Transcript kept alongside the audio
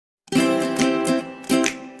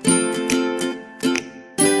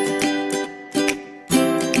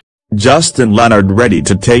Justin Leonard ready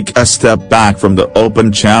to take a step back from the Open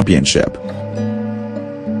Championship.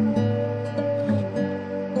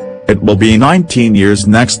 It will be 19 years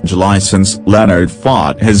next July since Leonard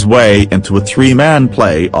fought his way into a three-man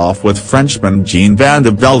play-off with Frenchman Jean van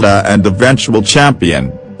de Velde and eventual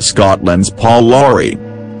champion, Scotland's Paul Lawrie.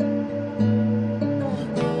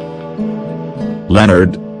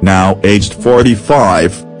 Leonard, now aged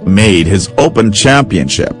 45, made his Open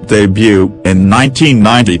Championship debut in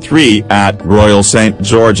 1993 at Royal St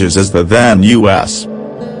George's as the then U.S.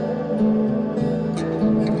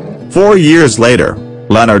 4 years later,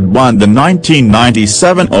 Leonard won the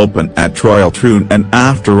 1997 Open at Royal Troon and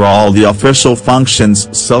after all the official functions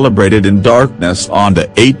celebrated in darkness on the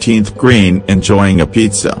 18th green enjoying a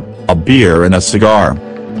pizza, a beer and a cigar.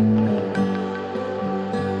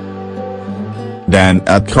 Then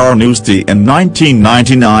at Carnoustie in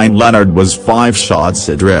 1999 Leonard was 5 shots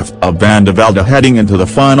adrift of van de Velde heading into the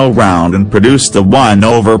final round and produced a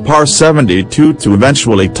 1/par 72 to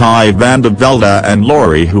eventually tie van de Velde and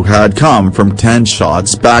Lawrie, who had come from 10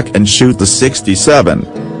 shots back, and shoot the 67.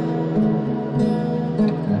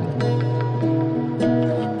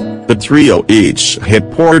 The trio each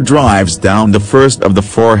hit poor drives down the first of the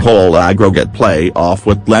 4-hole aggregate play-off,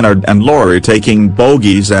 with Leonard and Lawrie taking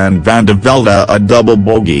bogeys and van de Velde a double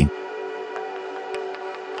bogey.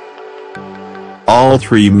 All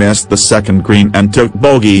three missed the second green and took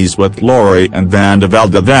bogeys, with Lawrie and van de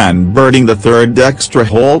Velde then birding the third extra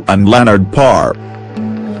hole and Leonard par.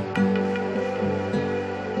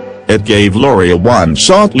 It gave Lawrie a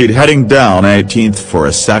 1-shot lead heading down 18th for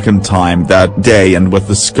a second time that day, and with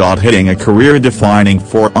the Scot hitting a career-defining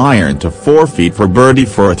 4-iron to 4 feet for birdie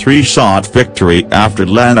for a 3-shot victory after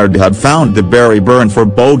Leonard had found the berry burn for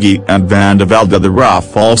bogey and van de Velde the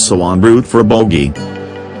rough also en route for bogey.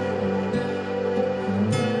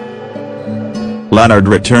 Leonard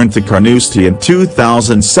returned to Carnoustie in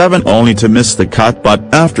 2007 only to miss the cut, but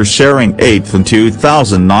after sharing 8th in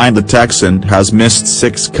 2009 the Texan has missed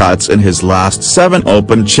 6 cuts in his last 7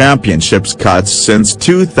 Open Championships cuts since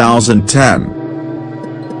 2010.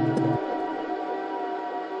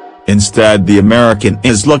 Instead, the American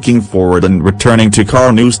is looking forward and returning to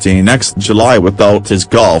Carnoustie next July without his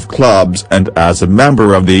golf clubs and as a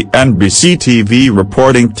member of the NBC TV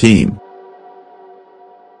reporting team.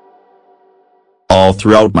 All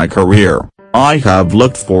throughout my career, I have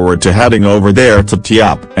looked forward to heading over there to tee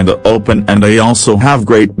up in the Open, and I also have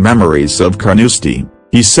great memories of Carnoustie,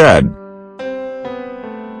 he said.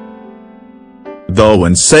 Though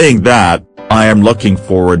in saying that, I am looking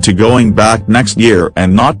forward to going back next year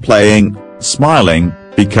and not playing, smiling,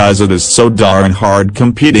 because it is so darn hard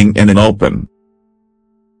competing in an Open.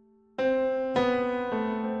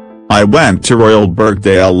 I went to Royal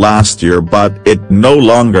Birkdale last year, but it no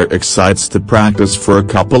longer excites to practice for a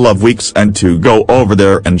couple of weeks and to go over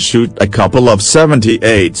there and shoot a couple of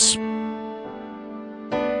 78s.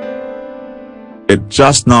 It's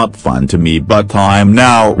just not fun to me, but I'm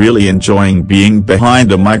now really enjoying being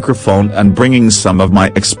behind a microphone and bringing some of my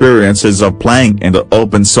experiences of playing in the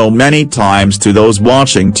Open so many times to those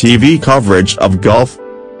watching TV coverage of golf.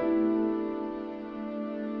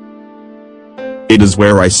 It is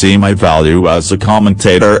where I see my value as a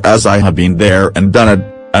commentator, as I have been there and done it.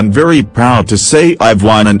 I'm very proud to say I've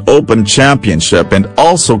won an Open Championship and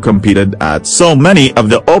also competed at so many of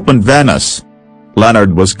the Open venues.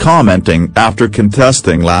 Leonard was commenting after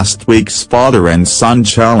contesting last week's Father and Son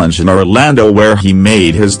Challenge in Orlando, where he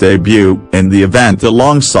made his debut in the event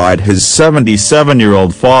alongside his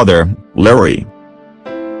 77-year-old father, Larry.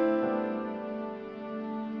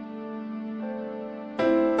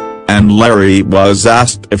 And Larry was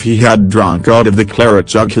asked if he had drunk out of the claret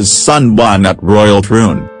jug his son won at Royal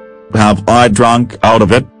Troon. Have I drunk out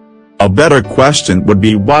of it? A better question would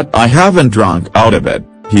be what I haven't drunk out of it,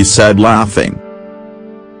 he said, laughing.